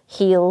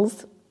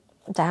heels,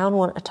 down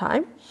one at a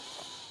time.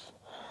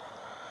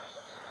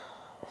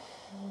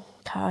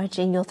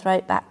 Encouraging your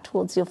throat back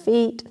towards your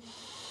feet.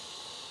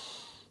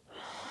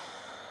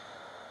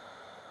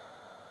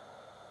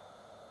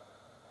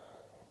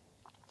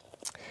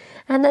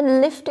 And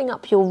then lifting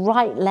up your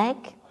right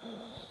leg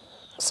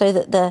so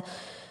that the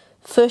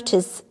foot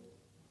is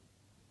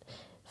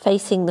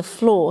facing the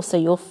floor, so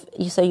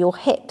your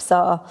hips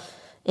are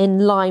in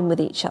line with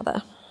each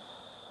other.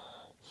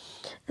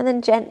 And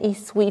then gently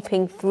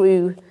sweeping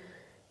through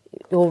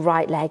your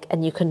right leg,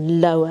 and you can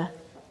lower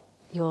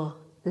your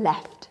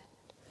left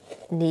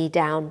knee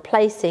down,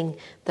 placing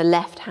the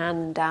left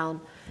hand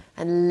down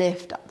and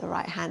lift up the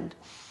right hand,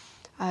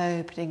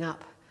 opening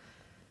up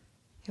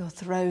your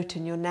throat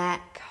and your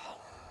neck.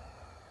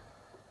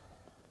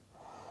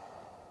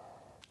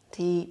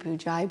 Deep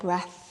Ujjayi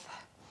breath.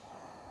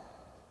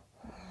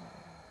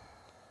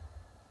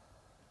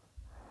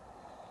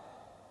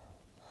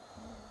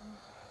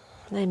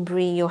 Then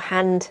bring your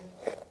hand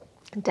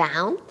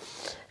down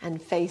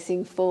and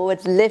facing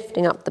forwards,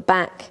 lifting up the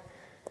back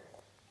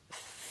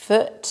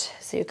foot.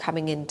 So you're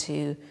coming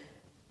into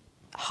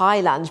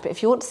high lunge, but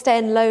if you want to stay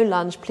in low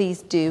lunge,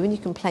 please do, and you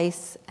can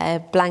place a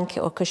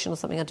blanket or cushion or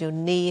something under your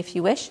knee if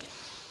you wish.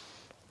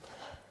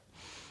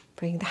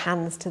 Bring the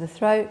hands to the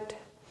throat.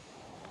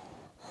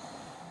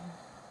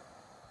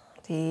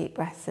 Deep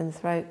breaths in the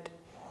throat.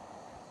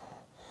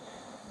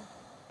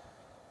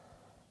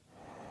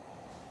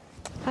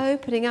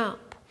 Opening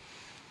up,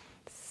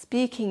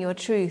 speaking your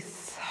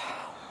truth.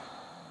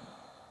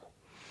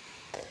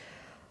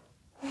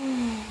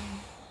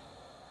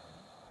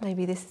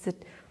 Maybe this is a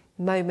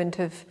moment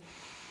of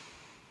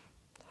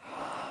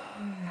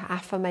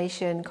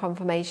affirmation,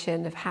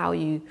 confirmation of how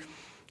you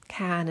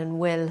can and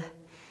will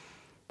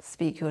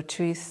speak your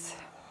truth.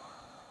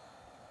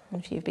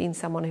 If you've been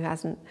someone who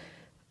hasn't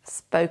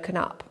spoken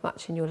up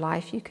much in your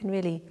life, you can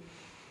really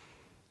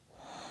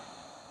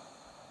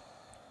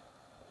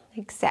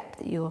accept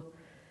that you're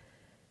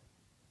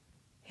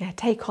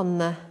take on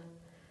the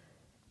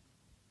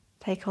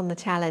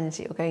challenge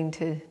that you're going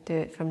to do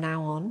it from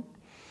now on.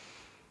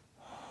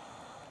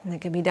 And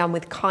it can be done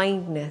with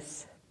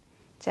kindness,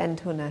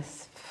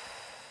 gentleness,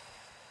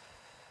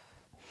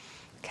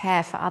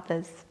 care for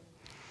others.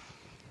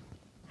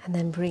 And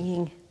then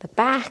bringing the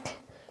back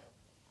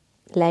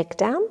leg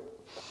down.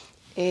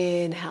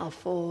 Inhale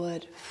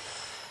forward.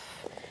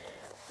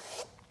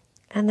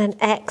 And then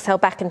exhale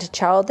back into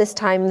child. This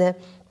time the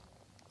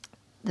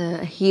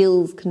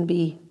knees can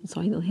be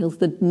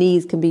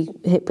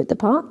hip width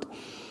apart.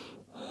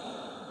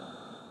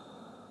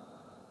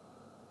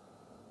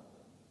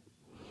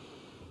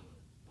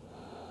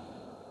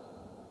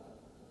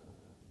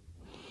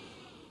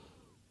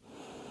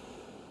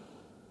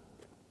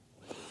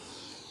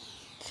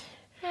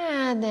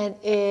 And then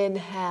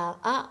inhale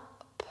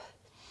up.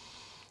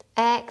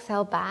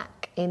 Exhale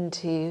back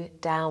into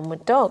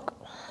downward dog.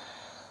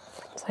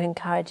 So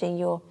encouraging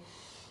your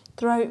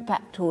throat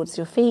back towards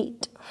your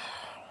feet.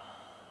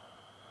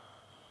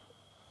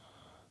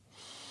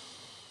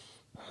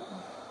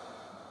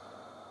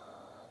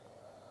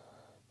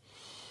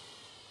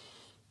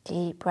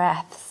 Deep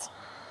breaths.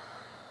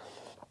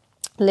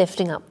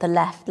 Lifting up the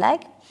left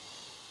leg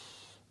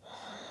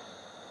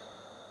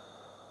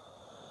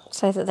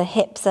so that the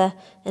hips are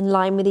in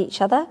line with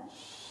each other.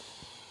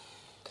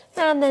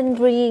 And then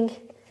bringing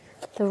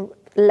the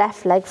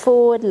left leg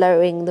forward,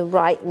 lowering the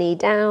right knee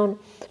down,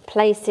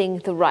 placing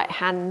the right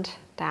hand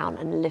down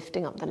and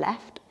lifting up the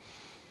left.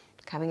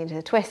 Coming into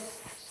the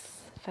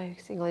twists,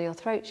 focusing on your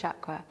throat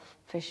chakra,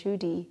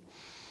 Vishuddhi.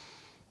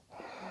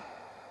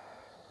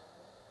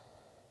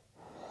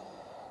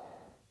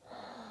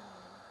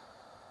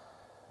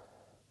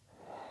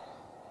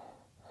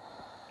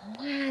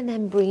 And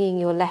then bringing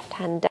your left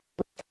hand down.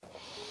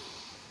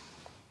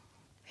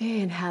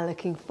 Inhale,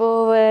 looking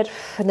forward.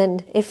 And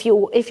then if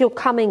you're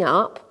coming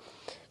up,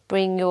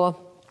 bring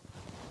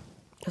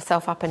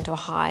yourself up into a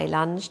high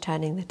lunge,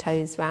 turning the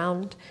toes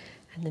round,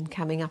 and then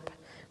coming up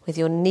with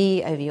your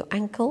knee over your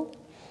ankle.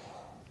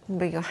 And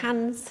bring your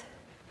hands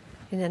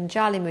in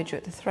Anjali Mudra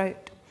at the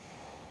throat.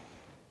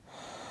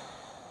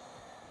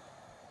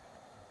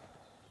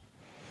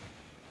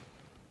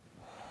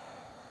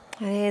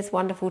 And it is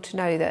wonderful to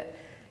know that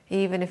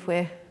even if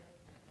we're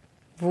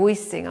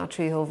voicing our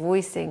truth or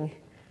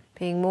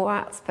being more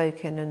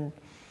outspoken and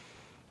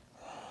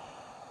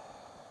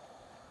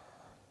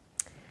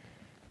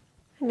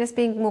just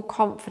being more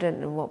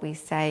confident in what we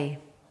say,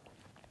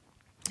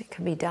 it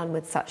can be done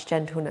with such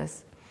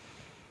gentleness.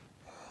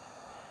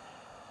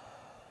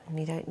 And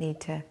we don't need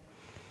to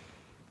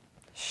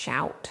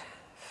shout.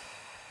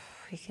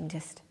 We can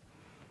just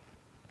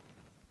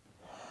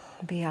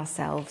be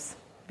ourselves,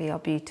 be our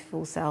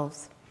beautiful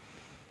selves.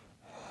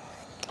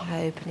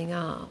 Opening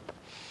up.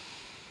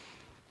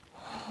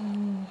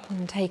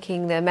 And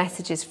taking the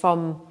messages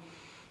from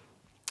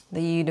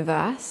the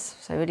universe,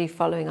 so really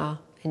following our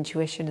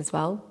intuition as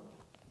well.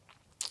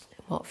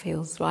 What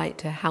feels right,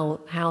 to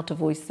how to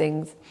voice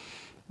things,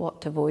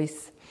 what to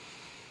voice.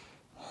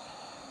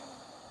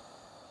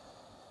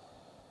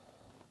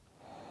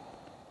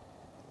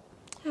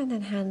 And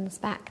then hands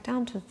back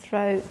down to the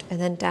throat, and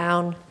then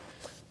down,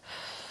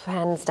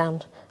 hands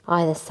down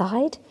either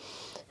side,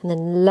 and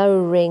then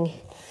lowering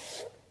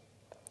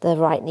the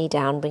right knee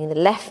down, bringing the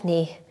left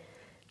knee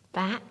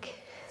back.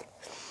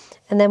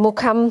 And then we'll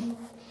come,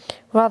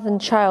 rather than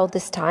child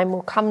this time,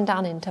 we'll come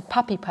down into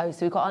puppy pose.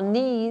 So we've got our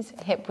knees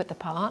hip width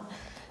apart,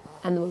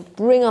 and then we'll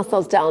bring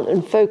ourselves down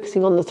and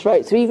focusing on the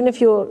throat. So even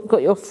if you've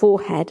got your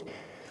forehead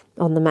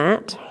on the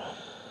mat,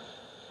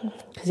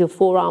 because your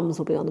forearms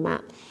will be on the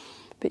mat,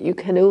 but you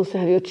can also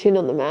have your chin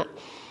on the mat,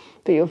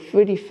 but you're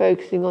really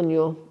focusing on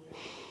your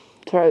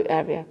throat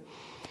area.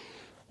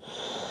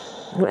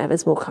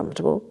 Whatever's more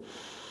comfortable.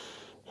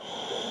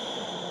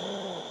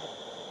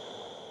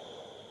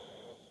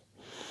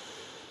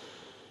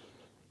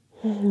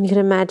 You can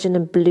imagine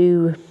a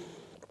blue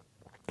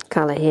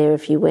colour here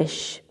if you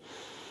wish.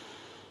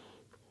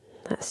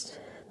 That's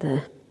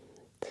the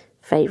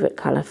favourite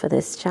colour for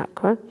this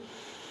chakra.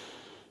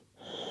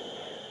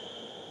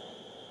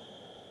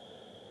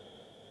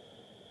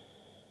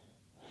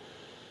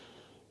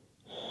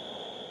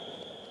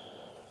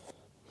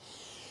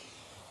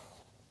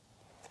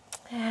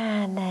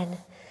 And then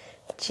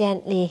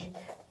gently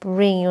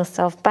bring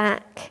yourself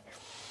back,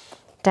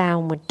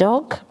 downward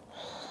dog.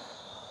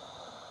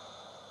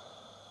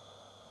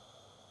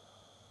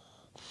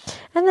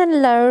 And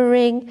then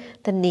lowering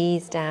the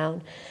knees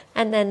down,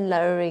 and then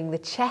lowering the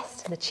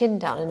chest and the chin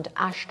down into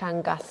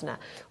Ashtangasana,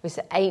 which is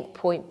an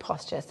 8-point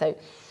posture. So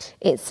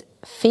it's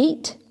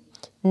feet,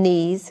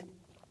 knees,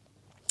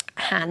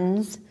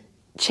 hands,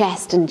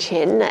 chest and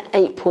chin at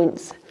 8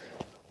 points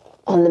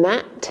on the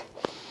mat.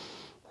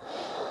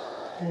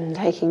 And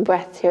taking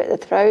breaths here at the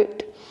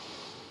throat.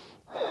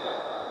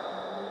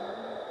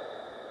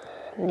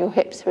 And your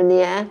hips are in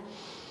the air.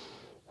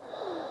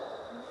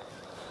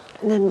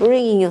 And then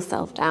bringing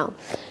yourself down.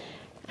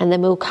 And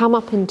then we'll come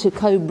up into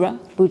Cobra,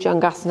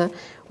 Bhujangasana,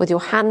 with your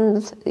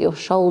hands, your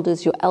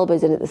shoulders, your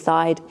elbows in at the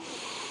side.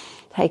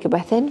 Take a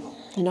breath in.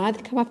 And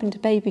either come up into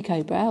Baby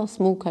Cobra or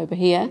Small Cobra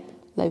here,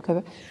 Low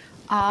Cobra,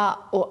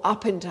 or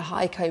up into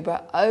High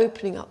Cobra,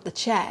 opening up the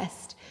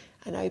chest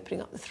and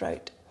opening up the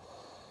throat.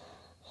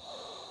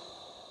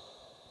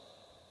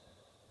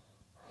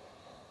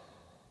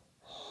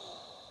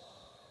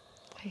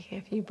 Taking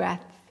a few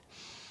breaths.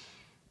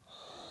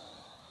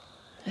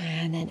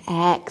 And then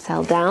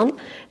exhale down,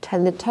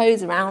 turn the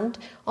toes around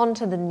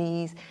onto the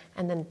knees,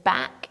 and then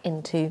back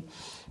into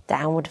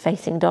downward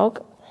facing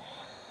dog.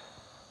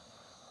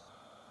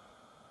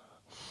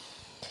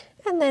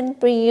 And then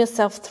bringing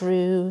yourself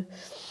through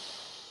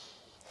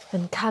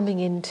and coming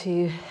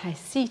into a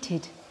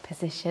seated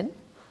position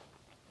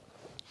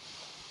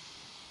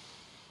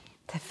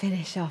to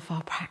finish off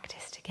our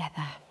practice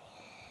together.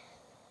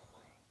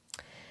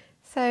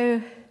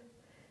 So,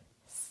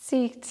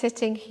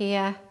 sitting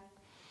here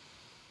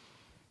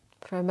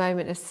for a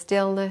moment of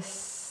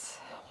stillness.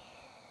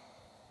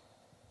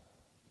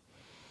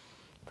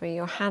 Bring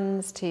your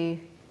hands to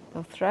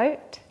your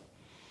throat.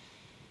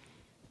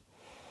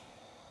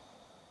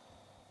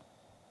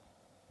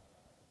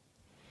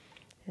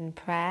 In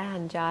prayer,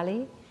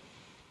 Anjali.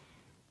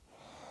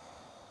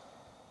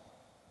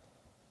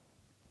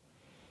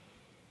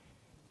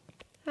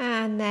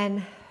 And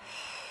then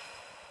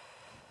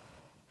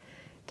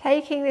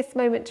taking this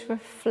moment to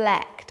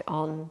reflect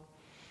on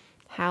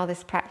how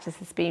this practice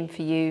has been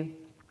for you,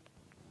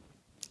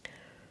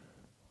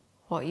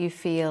 what you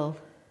feel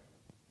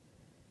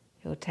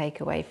you'll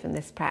take away from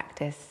this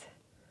practice.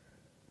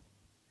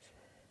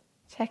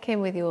 Check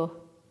in with your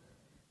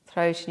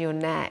throat and your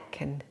neck,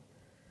 and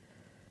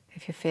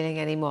if you're feeling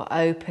any more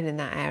open in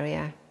that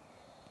area.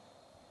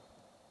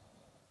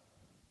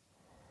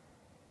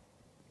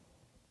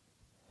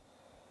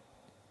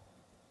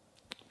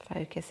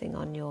 Focusing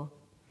on your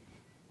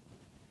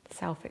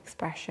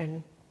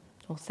self-expression,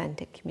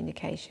 authentic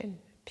communication,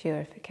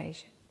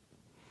 purification.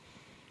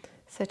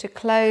 So to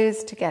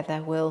close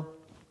together, we'll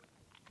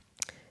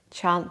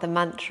chant the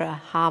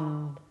mantra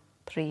hum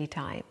 3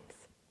 times.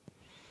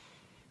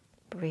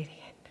 Breathing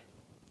in.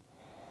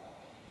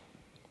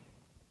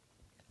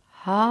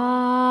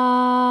 Hum.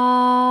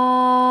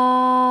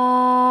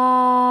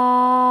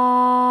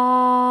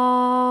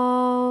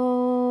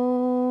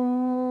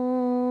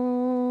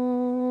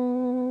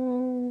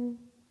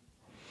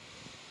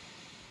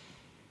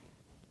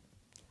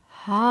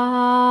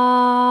 Hum.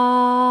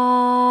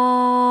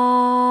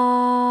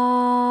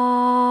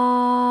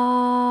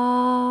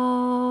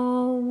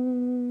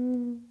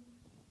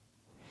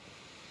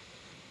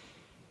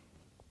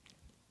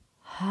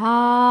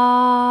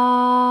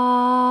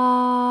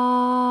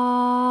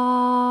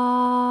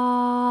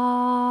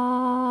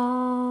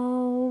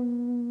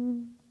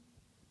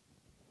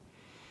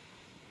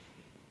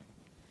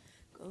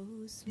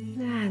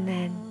 And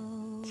then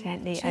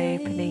gently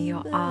opening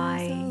your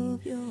eyes.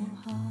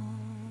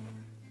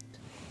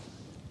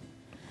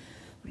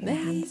 Bring your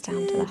hands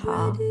down to the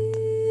heart.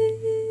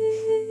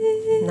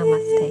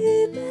 Namaste.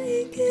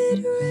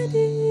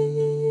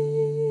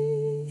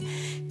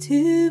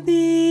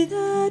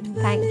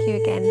 Thank you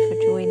again for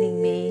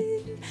joining me.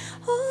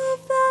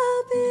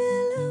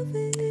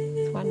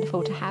 It's wonderful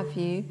grateful to have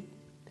you.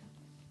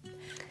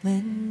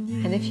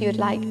 And if you would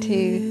like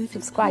to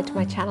subscribe to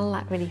my channel,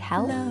 that really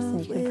helps,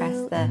 and you can press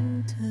the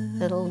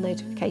little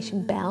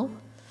notification bell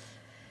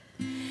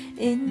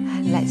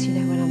and lets you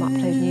know when I'm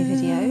uploading new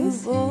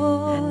videos.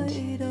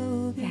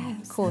 And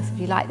yeah, of course, if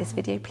you like this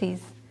video,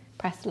 please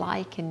press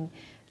like, and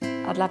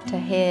I'd love to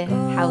hear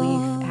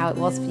how it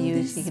was for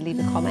you, so you can leave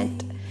a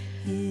comment.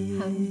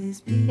 Yeah, and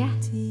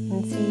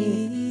see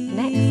you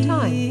next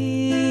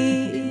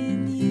time.